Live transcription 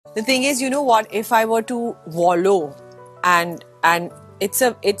The thing is, you know what? If I were to wallow, and it's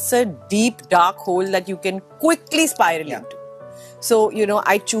a deep dark hole that you can quickly spiral into. So, you know,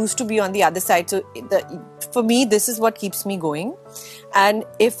 I choose to be on the other side. So for me, this is what keeps me going. And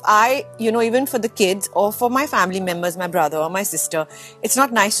if I, you know, even for the kids or for my family members, my brother or my sister, it's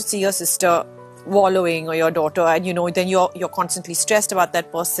not nice to see your sister wallowing or your daughter, and you know, then you're constantly stressed about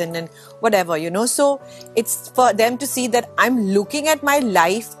that person and whatever, you know. So it's for them to see that I'm looking at my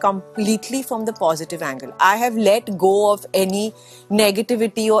life completely from the positive angle. I have let go of any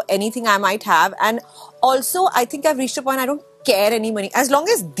negativity or anything I might have, and also I think I've reached a point I don't care anymore as long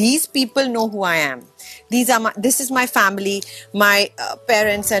as these people know who I am. This is my family, my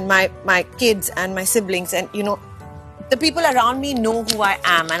parents and my kids and my siblings, and you know, the people around me know who I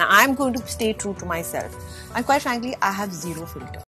am, and I'm going to stay true to myself. And quite frankly, I have zero filter.